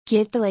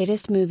Get the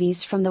latest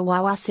movies from the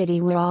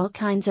wawacity, where all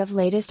kinds of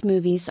latest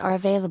movies are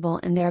available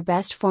in their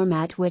best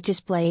format, which is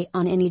play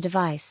on any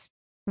device.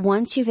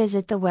 Once you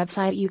visit the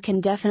website, you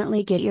can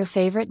definitely get your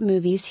favorite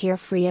movies here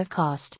free of cost.